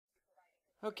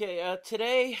Okay,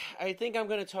 today I think I'm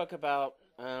going to talk about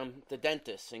the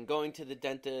dentist and going to the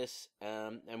dentist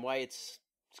and why it's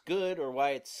good or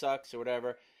why it sucks or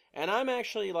whatever. And I'm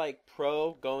actually like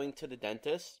pro going to the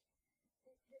dentist,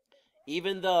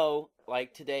 even though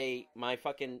like today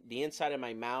the inside of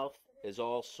my mouth is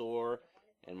all sore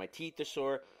and my teeth are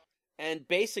sore, and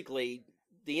basically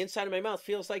the inside of my mouth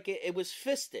feels like it was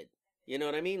fisted. You know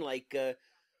what I mean?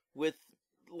 With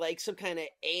like some kind of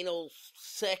anal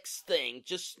sex thing.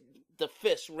 Just the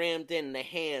fist rammed in, the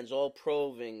hands all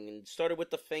probing, and started with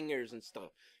the fingers and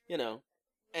stuff, you know.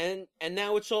 And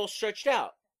now it's all stretched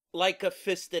out like a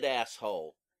fisted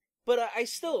asshole. But I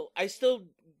still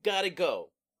gotta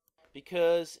go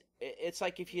because it's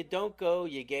like if you don't go,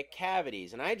 you get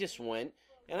cavities. And I just went,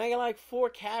 and I got like four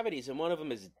cavities, and one of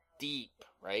them is deep,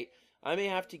 right? I may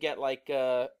have to get like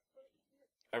a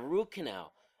root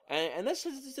canal. And this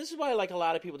is why like a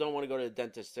lot of people don't want to go to the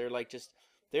dentist. They're like just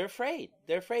they're afraid.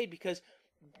 They're afraid because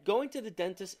going to the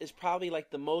dentist is probably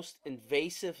like the most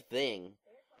invasive thing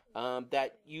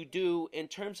that you do in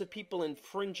terms of people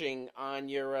infringing on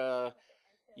your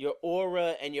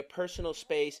aura and your personal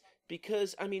space.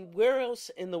 Because I mean, where else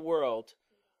in the world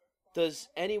does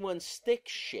anyone stick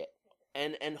shit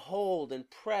and hold and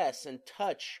press and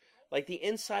touch like the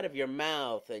inside of your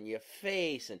mouth and your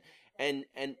face and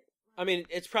I mean,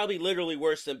 it's probably literally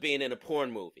worse than being in a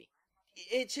porn movie.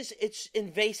 It's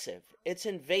invasive. It's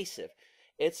invasive.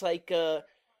 It's like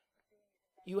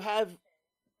you have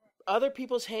other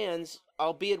people's hands,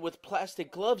 albeit with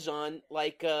plastic gloves on,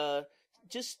 like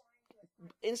just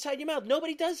inside your mouth.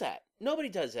 Nobody does that. Nobody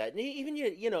does that. Even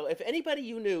you know, if anybody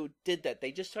you knew did that,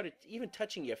 they just started even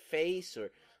touching your face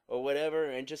or whatever,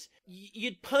 and just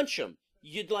you'd punch them.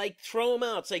 You'd like throw them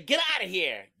out, say, "Get out of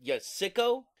here, you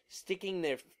sicko!" Sticking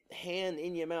their hand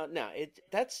in your mouth. Now,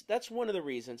 that's one of the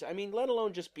reasons. I mean, let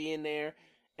alone just being there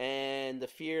and the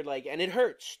fear, like, and it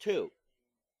hurts too.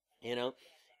 You know,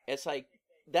 it's like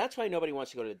that's why nobody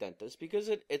wants to go to the dentist because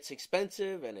it's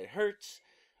expensive and it hurts.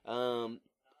 Um,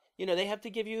 they have to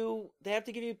give you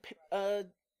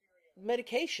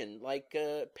medication like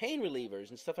pain relievers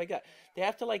and stuff like that. They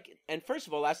have to like, and first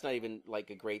of all, that's not even like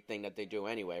a great thing that they do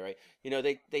anyway, right? You know,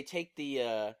 they take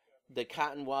the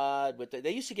cotton wad with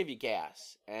they used to give you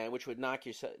gas and which would knock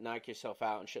yourself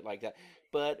out and shit like that.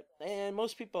 But and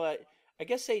most people, I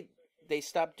guess they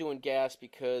stopped doing gas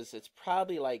because it's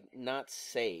probably like not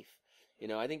safe. You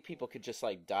know, I think people could just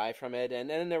like die from it. And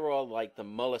then there were all like the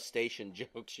molestation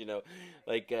jokes, you know,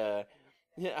 like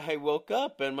yeah, I woke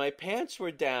up and my pants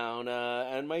were down,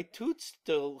 and my tooth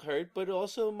still hurt, but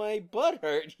also my butt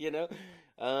hurt, you know.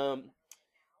 Um,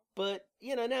 but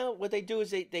you know, now what they do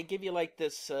is they give you like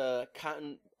this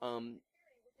cotton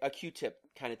a Q-tip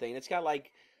kind of thing. It's got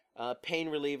like pain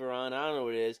reliever on. I don't know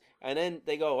what it is. And then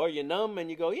they go, "Oh, you're numb," and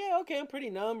you go, "Yeah, okay, I'm pretty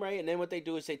numb, right?" And then what they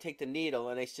do is they take the needle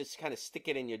and they just kind of stick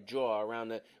it in your jaw around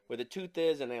the where the tooth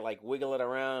is, and they like wiggle it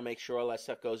around, make sure all that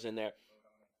stuff goes in there.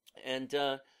 And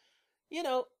you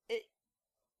know,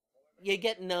 you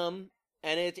get numb,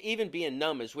 and it's even being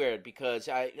numb is weird because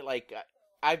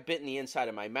I've bitten the inside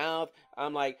of my mouth.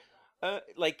 I'm like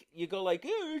you go like,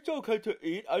 "Yeah, it's okay to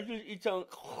eat. I just eat some,"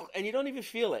 and you don't even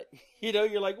feel it. You know,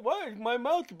 you're like, "Why is my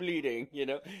mouth bleeding?" You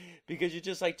know, because you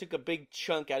just like took a big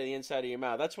chunk out of the inside of your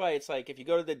mouth. That's why it's like if you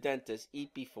go to the dentist,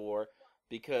 eat before,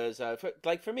 because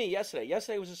like for me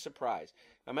yesterday was a surprise.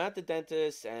 I'm at the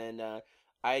dentist and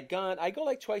I go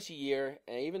like twice a year,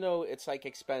 and even though it's like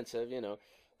expensive, you know,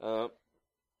 uh,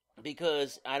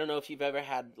 because I don't know if you've ever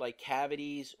had like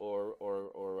cavities or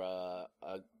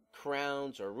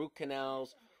crowns or root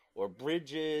canals or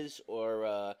bridges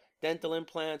or dental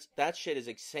implants. That shit is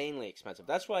insanely expensive.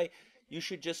 That's why you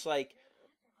should just like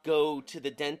go to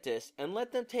the dentist and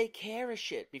let them take care of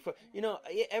shit before you know.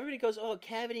 Everybody goes, "Oh,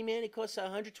 cavity man, it costs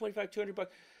 125, 200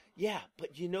 bucks." Yeah,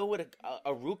 but you know what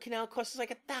a root canal costs? Is like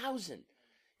 1,000.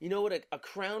 You know what a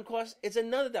crown costs? It's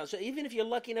another 1,000. So even if you're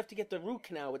lucky enough to get the root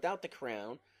canal without the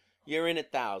crown, you're in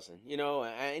 1,000. You know,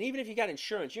 and even if you got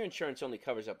insurance, your insurance only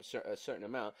covers up a certain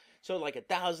amount. So like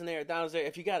 1,000 there, 1,000 there.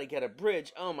 If you got to get a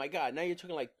bridge, oh my God, now you're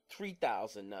talking like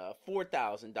 3,000,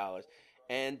 $4,000.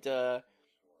 And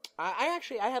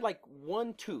I had like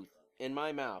one tooth in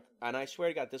my mouth, and I swear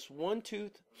to God, this one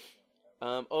tooth,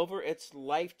 over its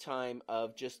lifetime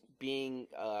of just being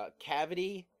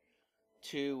cavity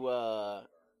to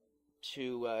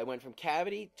it went from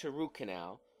cavity to root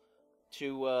canal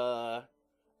to a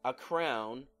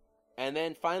crown, and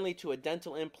then finally to a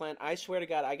dental implant. I swear to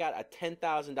God, I got a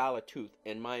 $10,000 tooth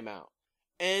in my mouth.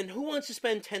 And who wants to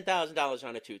spend $10,000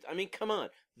 on a tooth? I mean, come on,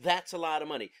 that's a lot of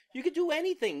money. You could do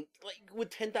anything like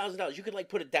with $10,000. You could like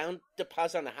put a down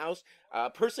deposit on the house.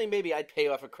 Personally, maybe I'd pay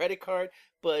off a credit card.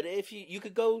 But if you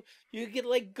could go, you could get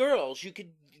like girls. You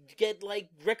could get like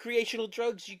recreational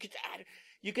drugs. You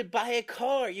could buy a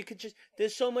car. You could just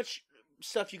there's so much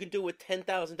stuff you can do with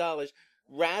 $10,000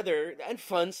 rather and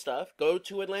fun stuff. Go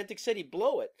to Atlantic City,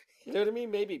 blow it. You know what I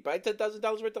mean? Maybe buy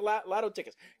 $10,000 worth of lotto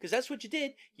tickets because that's what you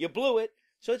did. You blew it.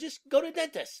 So just go to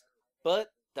dentist.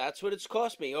 But that's what it's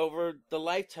cost me over the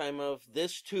lifetime of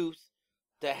this tooth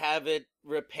to have it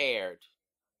repaired.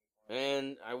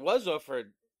 And I was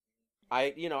offered,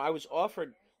 I was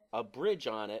offered a bridge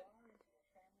on it.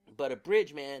 But a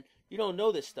bridge, man, you don't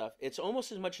know this stuff. It's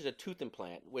almost as much as a tooth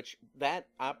implant, which that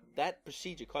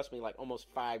procedure cost me like almost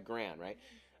 $5,000, right?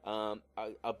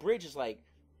 A bridge is like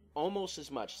almost as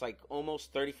much. It's like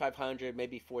almost 3,500,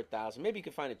 maybe 4,000. Maybe you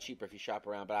can find it cheaper if you shop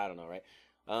around, but I don't know, right?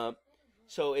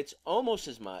 So it's almost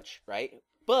as much, right?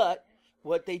 But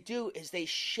what they do is they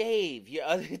shave your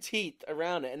other teeth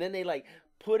around it, and then they like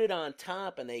put it on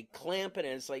top and they clamp it,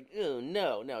 and it's like, oh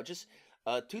no, just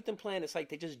a tooth implant. It's like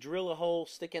they just drill a hole,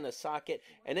 stick in a socket,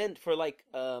 and then for like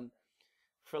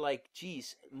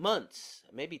months,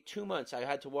 maybe 2 months, I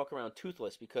had to walk around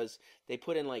toothless because they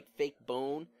put in like fake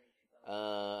bone.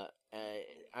 I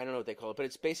don't know what they call it, but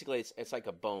it's basically it's like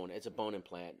a bone. It's a bone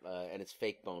implant, and it's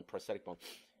fake bone, prosthetic bone,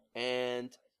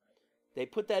 and they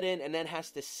put that in, and then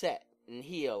has to set and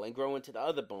heal and grow into the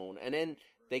other bone, and then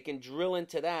they can drill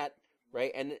into that,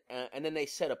 right, and then they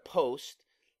set a post,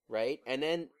 right, and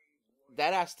then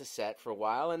that has to set for a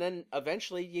while, and then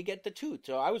eventually you get the tooth.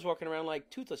 So I was walking around like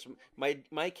toothless.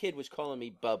 My kid was calling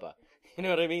me Bubba. You know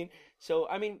what I mean? So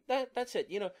I mean that's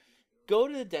it. Go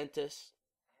to the dentist.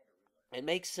 It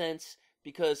makes sense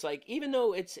because like even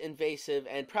though it's invasive,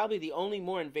 and probably the only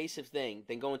more invasive thing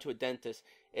than going to a dentist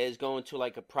is going to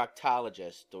like a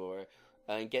proctologist or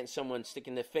and getting someone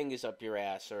sticking their fingers up your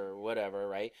ass or whatever,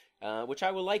 right? Which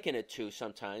I will liken it to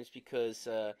sometimes because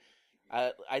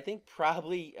I think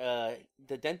probably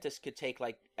the dentist could take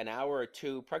like an hour or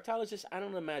two. Proctologist, I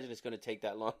don't imagine it's going to take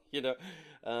that long,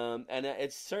 and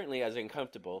it's certainly as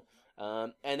uncomfortable.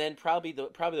 And then probably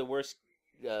the worst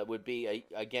would be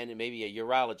again maybe a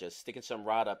urologist sticking some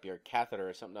rod up your catheter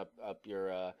or something up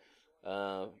your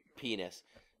penis.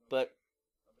 But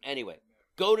anyway,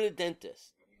 go to the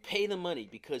dentist, pay the money,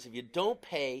 because if you don't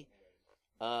pay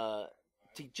to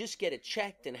just get it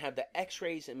checked and have the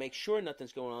X-rays and make sure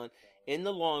nothing's going on, in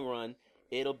the long run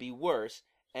it'll be worse,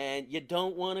 and you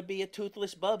don't want to be a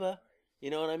toothless Bubba. You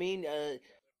know what I mean?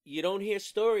 You don't hear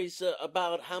stories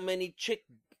about how many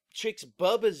chicks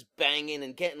Bubba's banging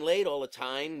and getting laid all the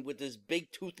time with this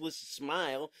big toothless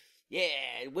smile. Yeah,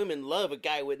 women love a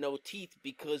guy with no teeth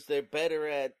because they're better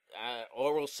at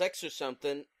oral sex or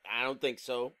something. I don't think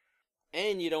so.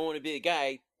 And you don't want to be the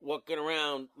guy walking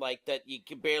around like that. You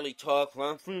can barely talk.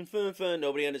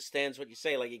 Nobody understands what you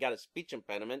say, like you got a speech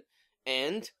impediment.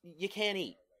 And you can't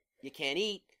eat. You can't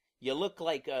eat. You look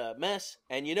like a mess.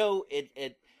 And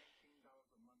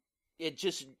it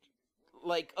just,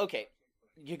 like, okay,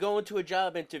 you go into a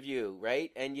job interview,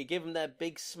 right? And you give them that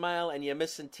big smile and you're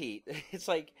missing teeth. It's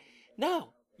like, no,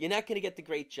 you're not going to get the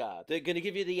great job. They're going to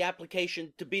give you the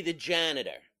application to be the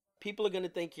janitor. People are going to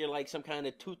think you're like some kind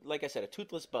of like I said, a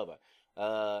toothless Bubba,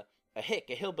 a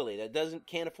hillbilly that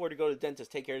can't afford to go to the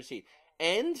dentist, take care of his teeth.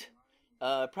 And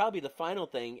probably the final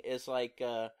thing is like,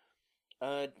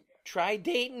 try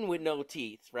dating with no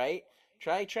teeth, right?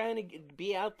 Try trying to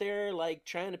be out there, like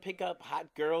trying to pick up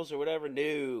hot girls or whatever.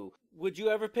 No. Would you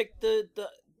ever pick the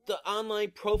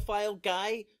online profile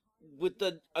guy with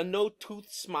a no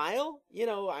tooth smile?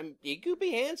 He could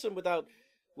be handsome without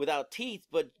teeth,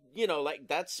 but like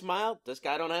that smile, this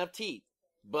guy don't have teeth.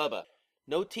 Bubba.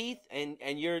 No teeth, and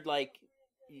you're like,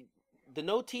 the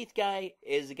no teeth guy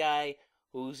is a guy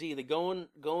who's either going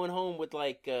home with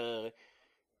like the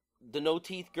no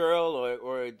teeth girl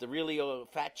or the really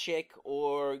fat chick,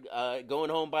 or going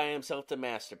home by himself to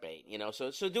masturbate.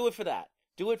 So do it for that.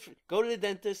 Go to the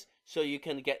dentist so you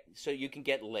can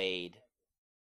get laid.